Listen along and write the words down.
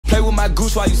Play with my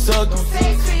goose while you suck me.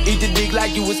 Eat the dick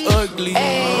like you was ugly.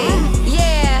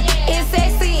 Yeah, it's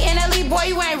sexy and elite, boy,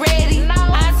 you ain't ready.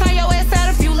 I turn your ass out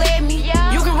if you let me.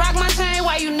 You can rock my chain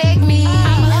while you neck me.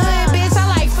 I'm a hood bitch, I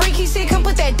like freaky shit. Come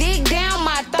put that dick down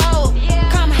my throat.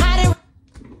 Come hide it.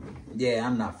 Yeah,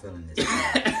 I'm not feeling this.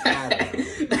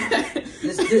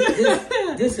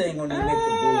 This ain't gonna even make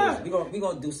the boards. We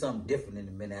gonna do something different in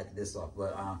a minute after this off,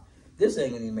 but this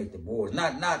ain't gonna even make the boards.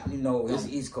 Not you know, it's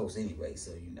East Coast anyway,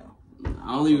 so you know.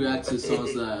 I only react to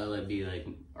songs that like be like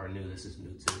are new. This is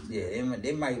new too. Yeah,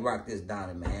 they might rock this down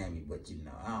in Miami, but you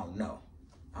know, I don't know.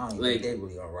 I don't even think they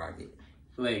really gonna rock it.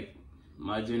 Like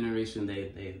my generation,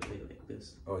 they like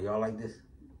this. Oh, y'all like this?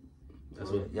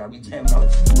 That's what y'all be jamming out.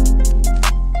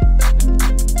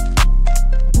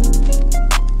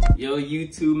 Yo,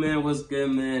 YouTube man, what's good,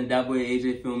 man?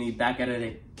 datboyajj, feel me? Back at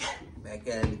it. Back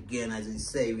at it again, as they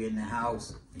say, we in the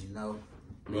house. You know.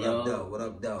 What up, though? What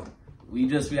up, though? We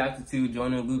just reacted to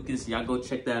Joyner Lucas. Y'all go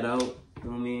check that out. You know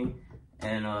what I mean?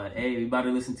 And hey, we about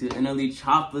to listen to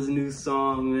Choppa's new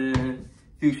song, man.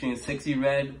 Featuring Sexyy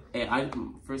Red. Hey,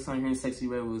 first time hearing Sexyy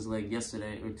Red was like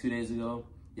yesterday or 2 days ago.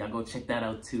 Y'all go check that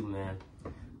out too, man.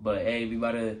 But hey, we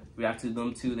about to react to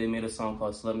them too. They made a song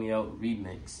called Slut Me Out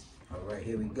Remix. All right,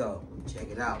 here we go. Check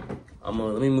it out.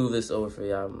 Let me move this over for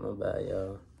y'all. My bad,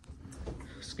 y'all.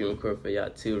 Screen record for y'all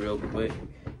too, real quick.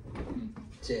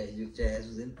 Chaz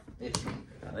was in. They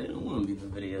don't want to be the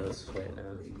videos right now.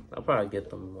 I'll probably get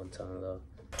them one time though.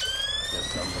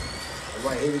 All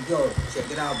right, here we go.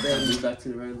 Check it out, baby. Move back to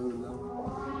the right little now.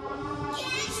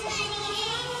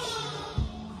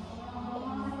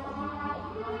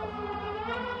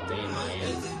 Damn,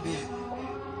 man.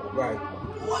 All right.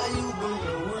 Why you bring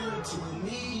your word to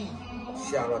me?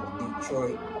 Shout out to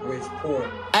Detroit, Bridgeport.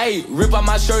 Hey, rip out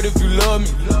my shirt if you love me.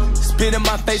 Spit in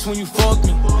my face when you fuck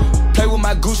me. Play with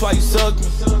my goose while you suck me.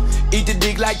 Eat the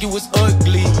dick like you was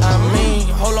ugly. I mean,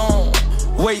 hold on.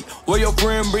 Wait, where your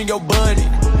friend bring your buddy?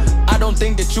 I don't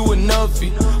think that you enough.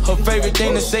 Her favorite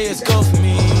thing to say is cuff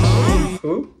me.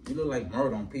 Who? You look like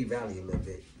Murder on P-Valley a little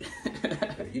bit.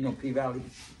 You know P-Valley?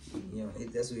 You know,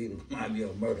 that's what he remind me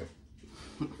of, Murder.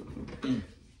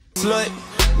 Slut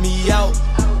me out,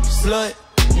 slut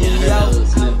me out,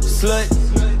 slut,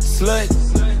 slut,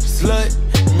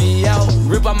 slut me out.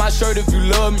 Rip out my shirt if you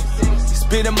love me.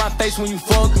 Spit in my face when you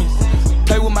fuck me.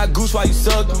 Play with my goose while you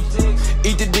suck me.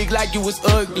 Eat the dick like you was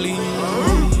ugly.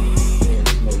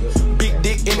 Big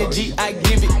dick energy, I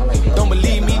give it. Don't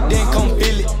believe me, then come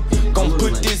feel it. Gon'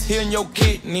 put this here in your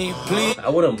kidney, please. I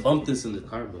wouldn't bump this in the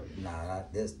car, but nah,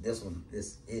 this one,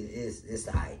 it's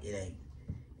alright.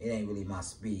 It ain't really my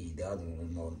speed. The other one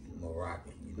was more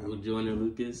rocking, you know. With Joyner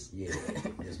Lucas? Yeah,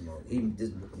 this more.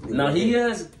 He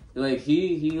has like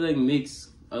he like makes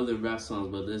other rap songs,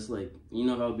 but there's like, you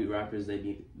know how rappers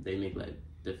they make like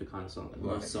different kind of songs, like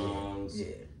love songs.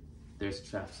 Yeah. There's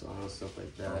trap songs, stuff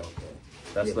like that. Oh, okay.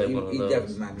 That's like one of those. He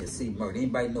definitely remind me of C Murder.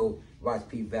 Anybody know watch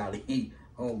P Valley?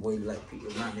 Homeboy like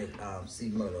remind me of C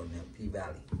Murder on them P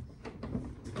Valley.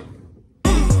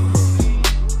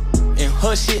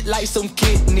 Her shit like some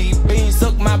kidney beans.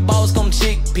 Suck my balls, come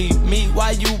chickpea me.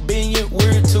 Why you being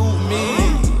weird to me?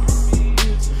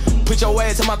 Put your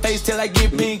ass in my face till I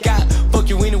get pink eye. Fuck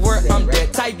you anywhere, I'm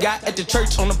that type guy. At the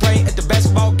church, on the plane, at the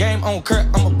basketball game, on court,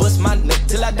 I'ma bust my nut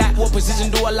till I die. What position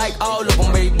do I like? All of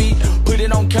them, baby. Put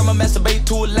it on camera, masturbate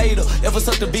to it later. Ever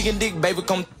suck the big and dick, baby,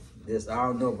 come. This, I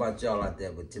don't know about y'all out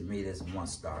there, but to me, this is 1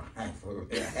 star.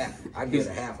 I give it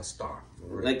a half a star.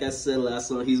 Like I said last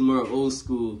song, he's more old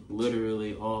school,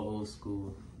 literally all old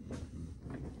school.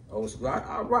 Old school.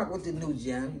 I rock with the new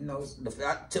jam. You know,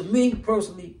 to me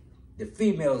personally, the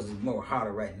females is more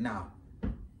hotter right now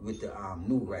with the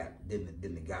new rap than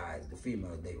the guys. The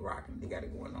females, they rocking. They got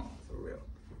it going on for real.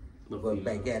 But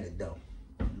back at it though.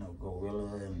 You know,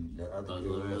 Gorilla and the other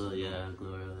Glorilla, yeah.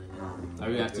 I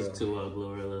reacted to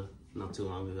Glorilla not too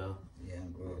long ago. Yeah,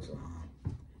 Glorilla. So,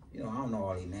 you know, I don't know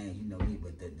all these names, you know me,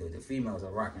 but the females are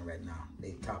rocking right now.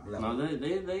 They top level. No,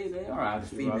 they are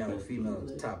actually rocking.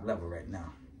 Females top level right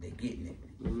now. They getting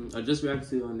it. I just reacted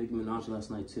to Nicki Minaj last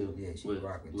night too. Yeah, she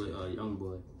rocking with Young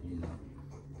Boy. You know.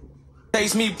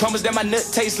 Taste me, promise that my nut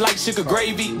tastes like sugar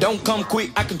gravy. Don't come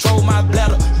quick, I control my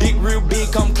bladder. Dick real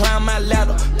big, come climb my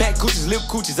ladder. Fat coochies, lip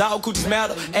coochies, all coochies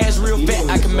matter. Ass real fat,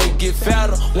 I can make it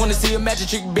fatter. Wanna see a magic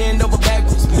trick bend over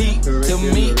backwards. Meat to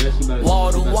meat,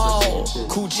 wall to wall,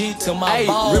 coochie to my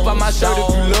balls. Rip out my shirt if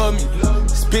you love me.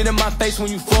 Spit in my face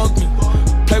when you fuck me.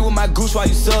 Play with my goose while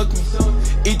you suck me.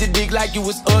 Eat the dick like you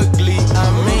was ugly. I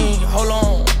mean, hold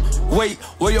on. Wait,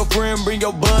 where your friend bring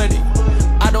your buddy?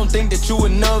 I don't think that you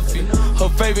enough. Her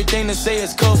favorite thing to say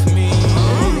is cuff me.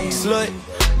 Slut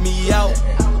me out,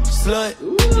 slut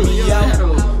me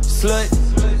out. Slut,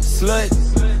 slut,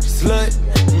 slut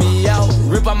me out.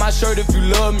 Rip out my shirt if you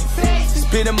love me.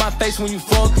 Spit in my face when you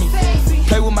fuck me.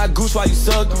 Play with my goose while you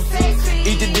suck me.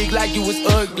 Eat the dick like you was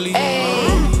ugly.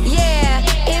 Yeah,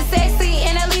 it's sexy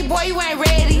and elite, boy, you ain't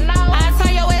ready. I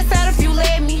turn your ass out if you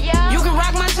let me. You can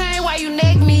rock my chain while you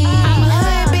neck me. I'm a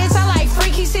hood bitch, I like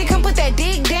freaky shit. Come put that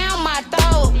dick down my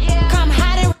throat. Come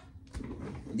hide it.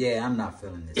 Yeah, I'm not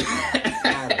feeling this.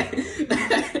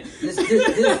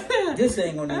 This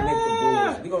ain't gonna even make the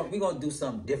boards. We gonna do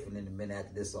something different in a minute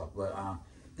after this off, but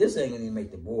this ain't gonna even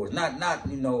make the boards. Not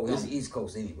you know, it's East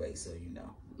Coast anyway, so you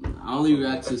know. I only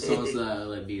react to songs that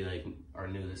like be like are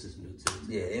new. This is new too.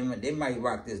 Yeah, they might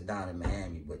rock this down in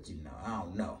Miami, but you know, I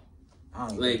don't know. I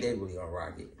don't even think they really gonna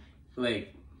rock it.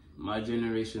 Like my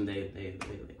generation, they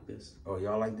like this. Oh,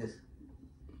 y'all like this?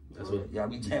 That's what y'all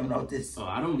be jamming off this. Oh,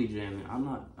 I don't be jamming.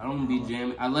 I don't be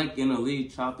jamming. I like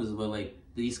elite choppers, but like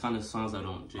these kind of songs I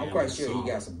don't jam. I'm quite sure he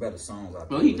got some better songs out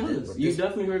there. Well, he does. You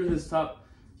definitely heard of his top.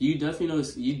 You definitely know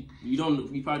his, you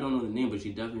probably don't know the name, but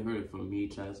you definitely heard it from me,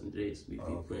 Chaz, and Jace.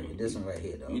 This one right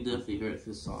here though. You definitely heard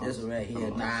his song. This one right here,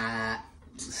 nah.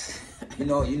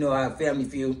 you know how Family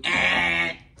Feud.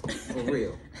 For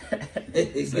real.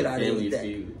 Get out of with that.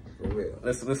 For real.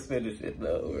 Let's finish it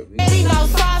though. Any no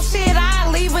soft shit,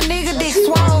 I leave a nigga dick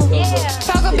swole.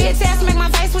 Choke a bitch ass, make my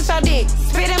face with your dick.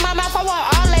 Spit in my mouth, I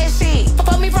want all that shit.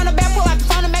 Fuck me from the back, pull out the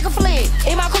phone and make a flick.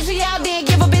 Eat my coochie out, then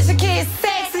give a bitch a kiss.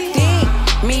 Sexy. Dick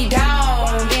me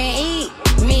down, then eat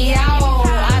me out.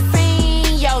 I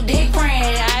seen your dick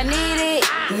print, I need it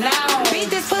now. Beat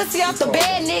this pussy off the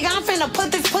bed, nigga. I'm finna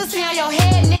put this pussy on your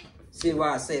head, nigga. See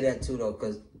why I say that too though,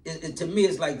 cause to me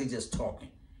it's like they just talking.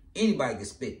 Anybody can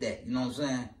spit that, you know what I'm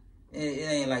saying? It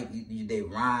ain't like they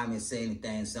rhyme and say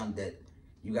anything, something that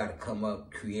you got to come up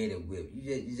creative with.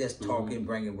 You just talking,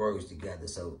 bringing words together.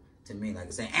 So to me, like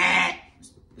I say,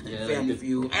 Family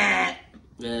Feud, Yeah,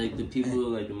 like the people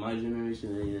like in my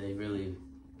generation, they really,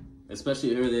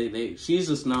 especially her, she's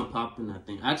just not popping. I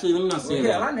think. Actually, let me not say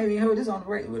that. I never even heard this on the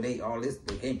radio. Well, they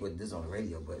can't put this on the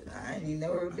radio, but I ain't even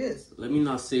never heard this. Let me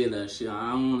not say that.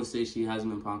 I don't want to say she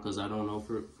hasn't been popping because I don't know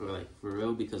for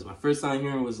real. Because my first time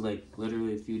hearing was like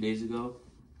literally a few days ago.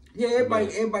 Yeah,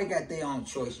 everybody got their own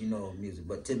choice, you know, of music.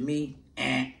 But to me,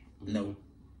 no,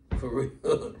 for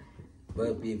real.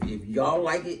 But if y'all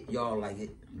like it, y'all like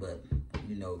it. But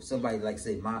you know, somebody like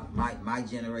say my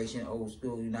generation, old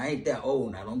school. You know, I ain't that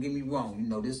old now. Don't get me wrong. You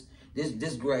know, this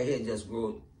gray hair just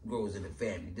grows in the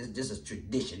family. This is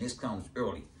tradition. This comes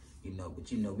early. You know,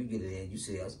 but you know, we get it in. You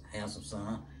see us handsome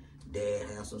son, dad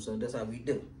handsome son. That's how we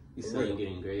do. You started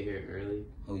getting gray hair early.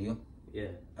 Oh, you? Yeah.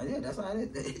 Oh, yeah, that's how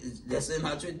it is. That's in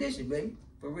our tradition, baby.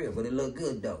 For real. But it look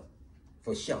good though,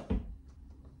 for sure.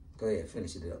 Go ahead,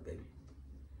 finish it up, baby.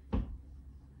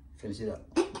 Finish it up.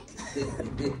 The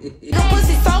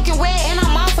pussy soaking wet and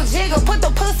I'm off a jigger. Put the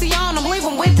pussy on him, leave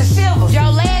him with the shivers. Your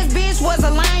last bitch was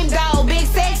a lame dog. Big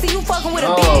sexy, you fucking with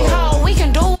a big hoe. We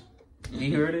can do.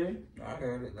 You heard it? I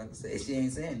heard it. Like I said, she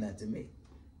ain't saying that to me.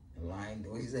 Lying,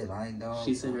 what she say? Lying dog?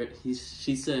 She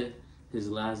said his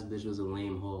last bitch was a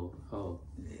lame hoe.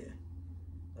 Yeah.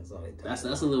 That's all they talk That's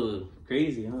a little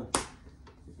crazy, huh?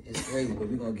 It's crazy, but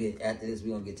we're gonna get after this.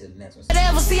 We're gonna get to the next one.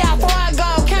 Whatever, see how far I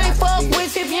go. Can't fuck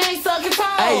with if you ain't sucking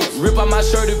toes. Hey, rip out my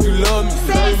shirt if you love me.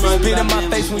 Spit in my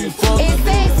face when you fuck me.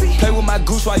 Sexy. Play with my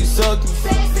goose while you suck me.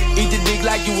 Eat the dick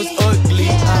like you was ugly.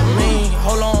 I mean,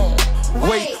 hold on.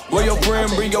 Wait, where your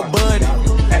friend bring your buddy?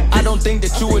 I don't think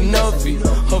that you enough.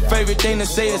 Her favorite thing to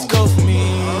say is cuff me.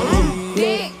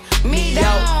 Dick me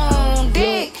down.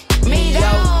 Dick me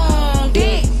down.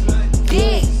 Dick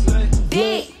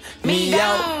me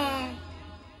down.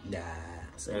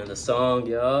 Saying the song,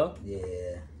 y'all. Yeah.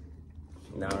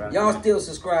 Y'all still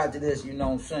subscribe to this, you know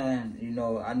what I'm saying? You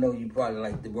know, I know you probably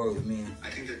like the words, man.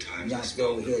 I think the times Y'all still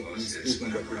over here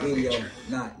speaking, but the video,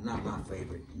 not my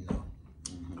favorite, you know.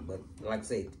 But like I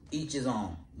say, each is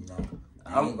on, you know.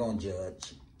 I ain't gonna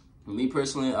judge. Me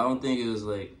personally, I don't think it was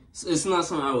like, it's not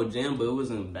something I would jam, but it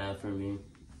wasn't bad for me.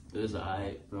 It was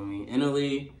alright for me.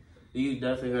 NLE, you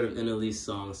definitely heard of NLE's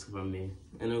songs from me.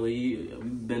 NLE,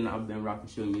 I've been rocking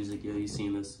your music, yo. You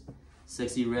seen this?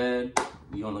 Sexy Red.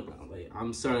 We on the like.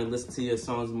 I'm starting to listen to your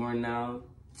songs more now.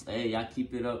 Hey, y'all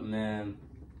keep it up, man.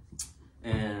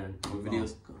 And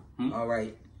videos. All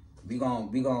right, we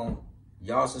gonna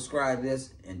y'all subscribe to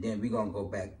this, and then we gonna go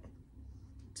back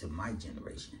to my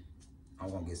generation.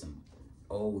 I'm gonna get some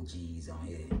OGs on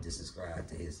here to subscribe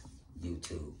to his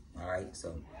YouTube. All right,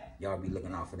 so y'all be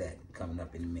looking out for that coming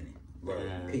up in a minute.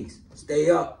 Peace. Stay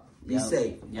up. Be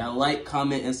safe. Y'all like,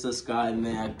 comment, and subscribe,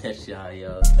 man. I'll catch y'all,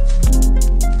 yo.